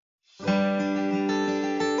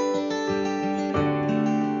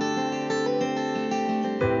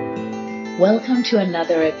Welcome to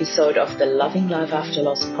another episode of the Loving Life After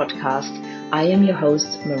Loss podcast. I am your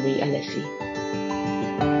host, Marie Alessi.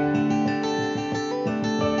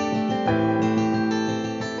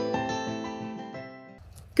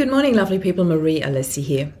 Good morning, lovely people. Marie Alessi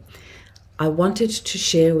here. I wanted to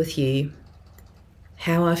share with you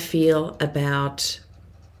how I feel about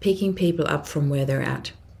picking people up from where they're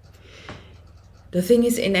at. The thing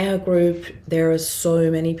is, in our group, there are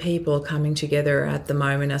so many people coming together at the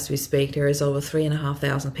moment as we speak. There is over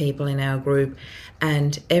 3,500 people in our group,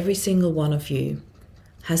 and every single one of you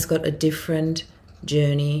has got a different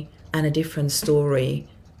journey and a different story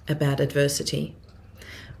about adversity.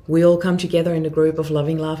 We all come together in the group of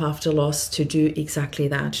Loving Life After Loss to do exactly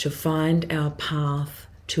that, to find our path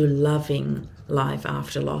to loving life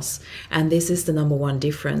after loss. And this is the number one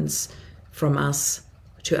difference from us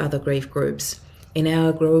to other grief groups. In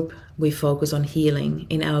our group, we focus on healing.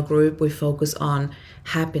 In our group, we focus on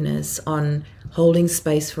happiness, on holding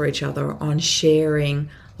space for each other, on sharing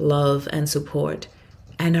love and support.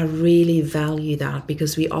 And I really value that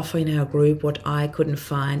because we offer in our group what I couldn't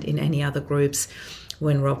find in any other groups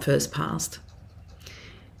when Rob first passed.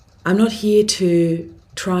 I'm not here to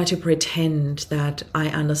try to pretend that I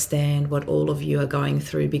understand what all of you are going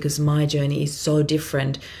through, because my journey is so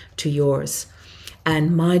different to yours.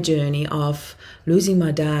 And my journey of losing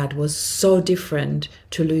my dad was so different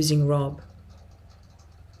to losing Rob.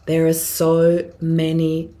 There are so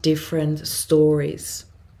many different stories.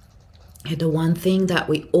 And the one thing that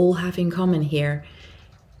we all have in common here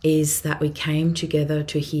is that we came together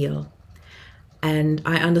to heal. And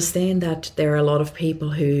I understand that there are a lot of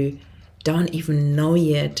people who don't even know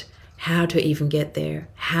yet how to even get there,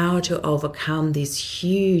 how to overcome this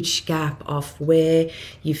huge gap of where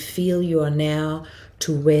you feel you are now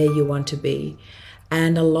to where you want to be.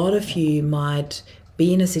 And a lot of you might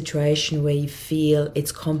be in a situation where you feel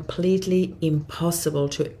it's completely impossible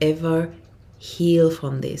to ever heal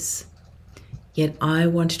from this. Yet I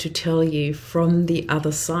want to tell you from the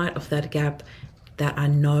other side of that gap that I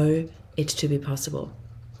know it to be possible.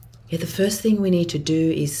 Yet the first thing we need to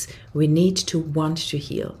do is we need to want to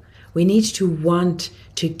heal. We need to want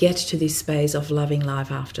to get to this space of loving life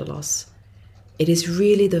after loss. It is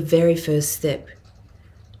really the very first step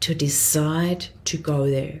to decide to go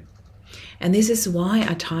there. And this is why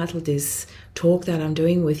I titled this talk that I'm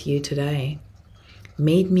doing with you today,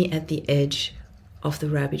 Meet Me at the Edge of the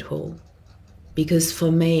Rabbit Hole. Because for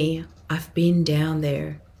me, I've been down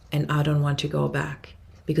there and I don't want to go back,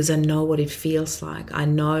 because I know what it feels like. I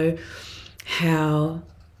know how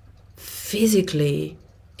physically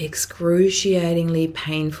excruciatingly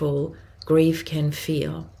painful grief can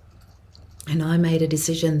feel. And I made a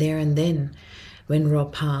decision there and then when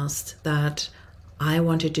Rob passed that I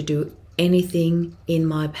wanted to do anything in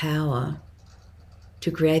my power to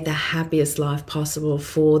create the happiest life possible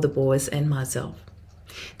for the boys and myself.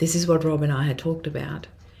 This is what Rob and I had talked about.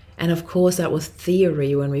 And of course, that was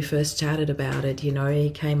theory when we first chatted about it. You know, he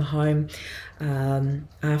came home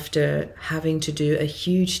after having to do a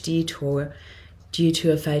huge detour due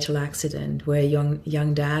to a fatal accident where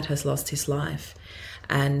young dad has lost his life.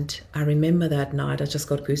 And I remember that night, I just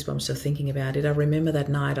got goosebumps just thinking about it. I remember that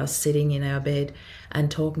night us sitting in our bed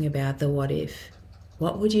and talking about the what if.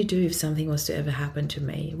 What would you do if something was to ever happen to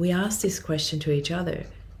me? We asked this question to each other.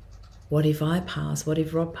 What if I pass? What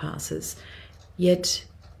if Rob passes? Yet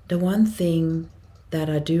the one thing that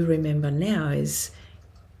I do remember now is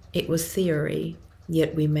it was theory,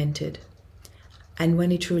 yet we meant it. And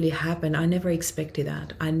when it truly happened, I never expected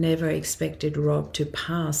that. I never expected Rob to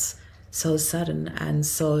pass so sudden and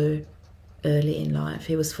so early in life.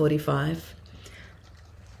 He was 45.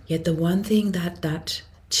 Yet the one thing that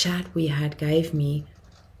chat we had gave me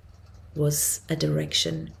was a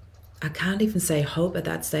direction. I can't even say hope at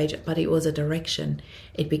that stage, but it was a direction.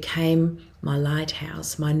 It became my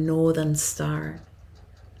lighthouse, my northern star,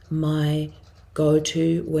 my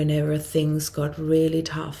go-to whenever things got really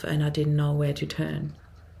tough and I didn't know where to turn.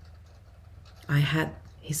 I had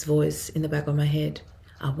his voice in the back of my head.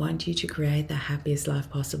 I want you to create the happiest life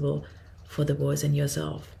possible for the boys and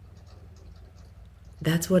yourself.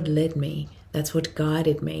 That's what led me. That's what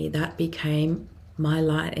guided me. That became my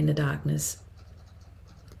light in the darkness.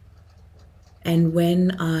 And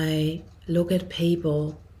when I look at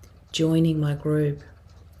people joining my group,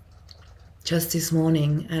 just this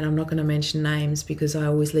morning, and I'm not going to mention names because I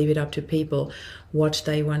always leave it up to people what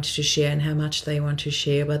they want to share and how much they want to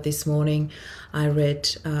share. But this morning I read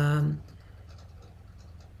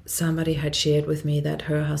somebody had shared with me that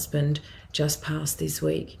her husband just passed this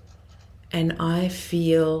week. And I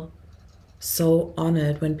feel so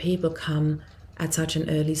honored when people come at such an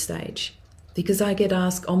early stage. Because I get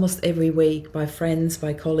asked almost every week by friends,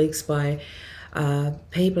 by colleagues, by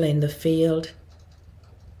people in the field,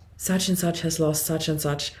 such and such has lost such and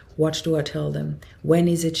such. What do I tell them? When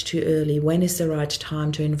is it too early? When is the right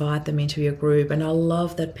time to invite them into your group? And I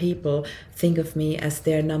love that people think of me as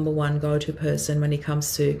their number one go-to person when it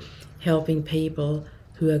comes to helping people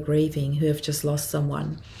who are grieving, who have just lost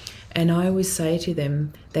someone. And I always say to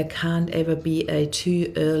them, there can't ever be a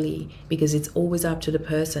too early, because it's always up to the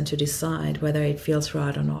person to decide whether it feels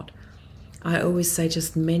right or not. I always say,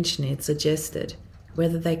 just mention it, suggest it.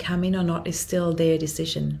 Whether they come in or not is still their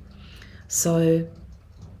decision. So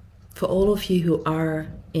for all of you who are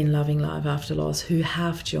in Loving Life After Loss, who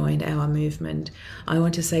have joined our movement, I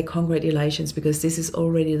want to say congratulations, because this is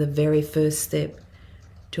already the very first step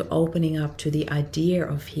to opening up to the idea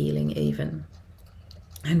of healing even.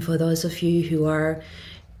 And for those of you who are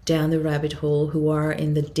down the rabbit hole, who are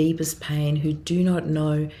in the deepest pain, who do not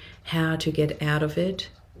know how to get out of it,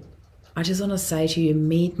 I just want to say to you,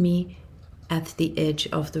 meet me at the edge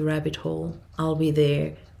of the rabbit hole. I'll be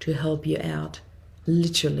there to help you out.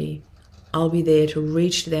 Literally, I'll be there to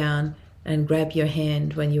reach down and grab your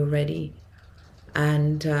hand when you're ready.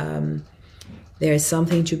 And there is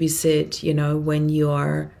something to be said, when you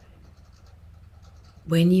are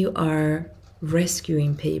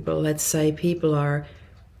rescuing people. Let's say people are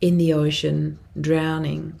in the ocean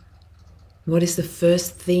drowning. What is the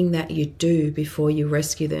first thing that you do before you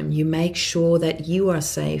rescue them? You make sure that you are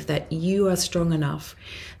safe, that you are strong enough,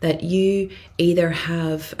 that you either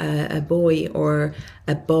have a buoy or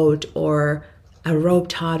a boat or a rope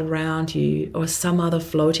tied around you or some other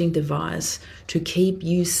floating device to keep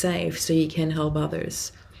you safe so you can help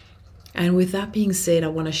others. And with that being said, I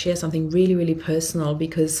want to share something really, really personal,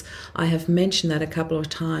 because I have mentioned that a couple of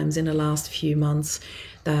times in the last few months,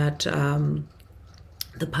 that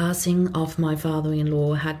the passing of my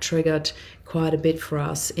father-in-law had triggered quite a bit for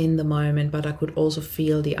us in the moment, but I could also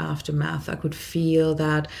feel the aftermath. I could feel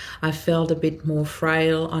that I felt a bit more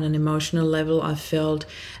frail on an emotional level. I felt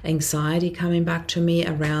anxiety coming back to me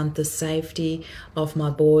around the safety of my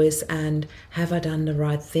boys, and have I done the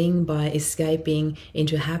right thing by escaping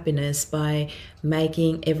into happiness, by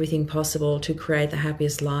making everything possible to create the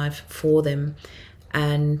happiest life for them?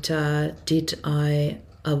 And did I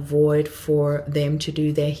avoid for them to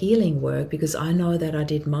do their healing work? Because I know that I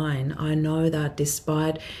did mine. I know that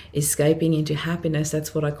despite escaping into happiness,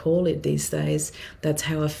 that's what I call it these days, that's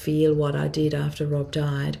how I feel what I did after Rob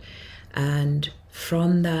died. And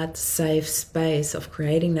from that safe space of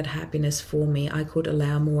creating that happiness for me, I could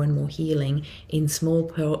allow more and more healing in small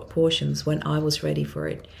portions when I was ready for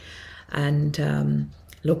it. And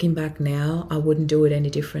looking back now, I wouldn't do it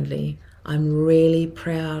any differently. I'm really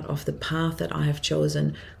proud of the path that I have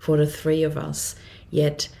chosen for the three of us.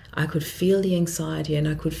 Yet I could feel the anxiety and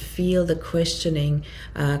I could feel the questioning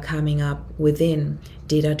coming up within.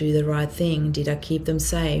 Did I do the right thing? Did I keep them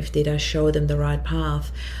safe? Did I show them the right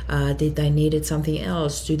path? Did they need something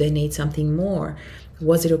else? Do they need something more?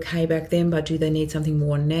 Was it okay back then, but do they need something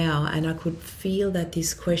more now? And I could feel that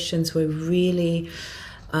these questions were really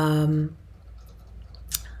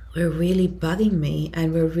bugging me,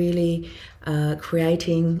 and were really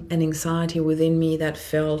creating an anxiety within me that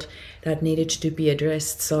felt that needed to be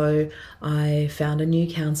addressed. So I found a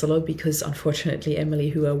new counselor, because unfortunately Emily,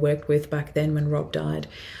 who I worked with back then when Rob died,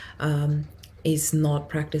 is not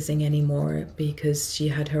practicing anymore, because she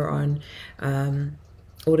had her own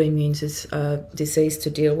autoimmune disease to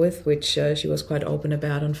deal with, which she was quite open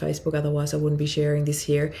about on Facebook. Otherwise I wouldn't be sharing this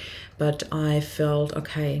here. But I felt,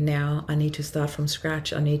 okay, now I need to start from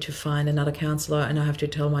scratch. I need to find another counselor, and I have to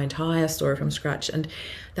tell my entire story from scratch. And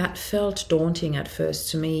that felt daunting at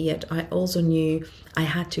first to me, yet I also knew I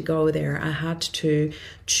had to go there. I had to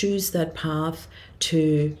choose that path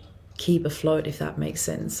to keep afloat, if that makes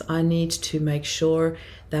sense. I need to make sure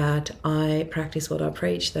that I practice what I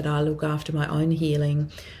preach, that I look after my own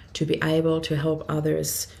healing to be able to help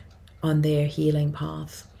others on their healing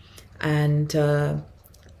path. And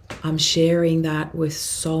I'm sharing that with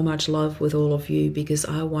so much love with all of you, because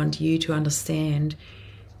I want you to understand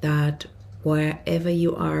that wherever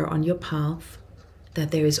you are on your path,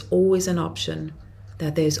 that there is always an option,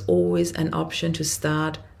 that there's always an option to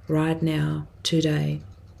start right now, today.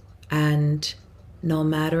 And no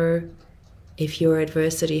matter if your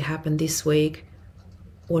adversity happened this week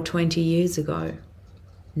or 20 years ago,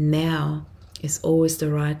 now is always the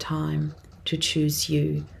right time to choose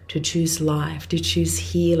you, to choose life, to choose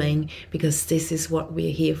healing, because this is what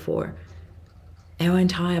we're here for. Our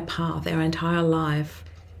entire path, our entire life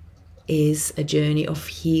is a journey of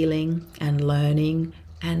healing and learning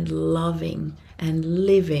and loving and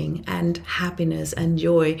living and happiness and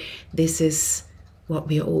joy. This is what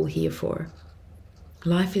we are all here for.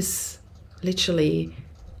 Life is literally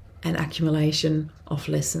an accumulation of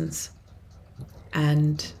lessons,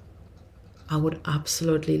 and I would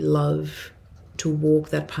absolutely love to walk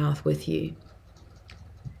that path with you.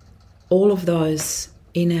 All of those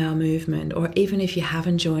in our movement, or even if you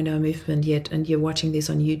haven't joined our movement yet and you're watching this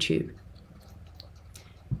on YouTube,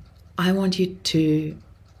 I want you to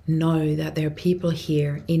know that there are people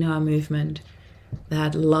here in our movement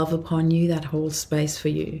that love upon you, that hold space for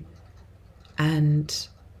you. And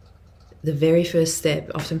the very first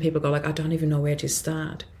step, often people go like, I don't even know where to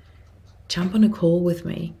start. Jump on a call with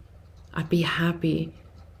me. I'd be happy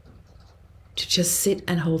to just sit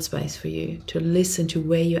and hold space for you, to listen to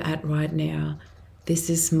where you're at right now. This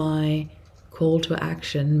is my call to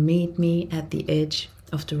action. Meet me at the edge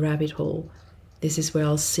of the rabbit hole. This is where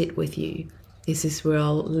I'll sit with you. This is where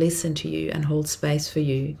I'll listen to you and hold space for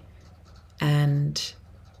you. And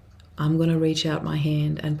I'm going to reach out my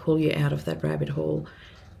hand and pull you out of that rabbit hole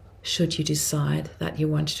should you decide that you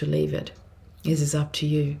want to leave it. This is up to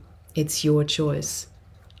you. It's your choice.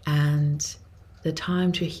 And the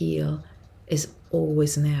time to heal is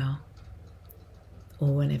always now, or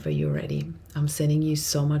whenever you're ready. I'm sending you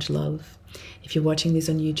so much love. If you're watching this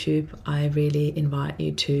on YouTube, I really invite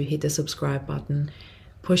you to hit the subscribe button,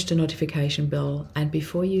 push the notification bell, and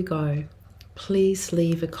before you go, please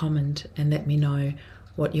leave a comment and let me know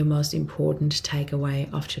what your most important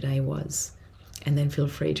takeaway of today was. And then feel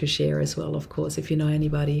free to share as well, of course, if you know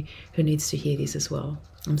anybody who needs to hear this as well.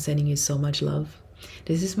 I'm sending you so much love.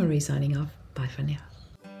 This is Marie signing off. Bye for now.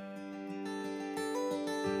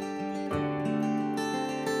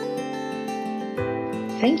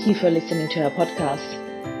 Thank you for listening to our podcast.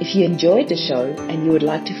 If you enjoyed the show and you would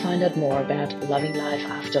like to find out more about loving life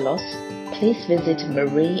after loss, please visit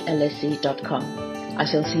mariealessi.com. I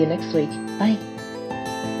shall see you next week. Bye.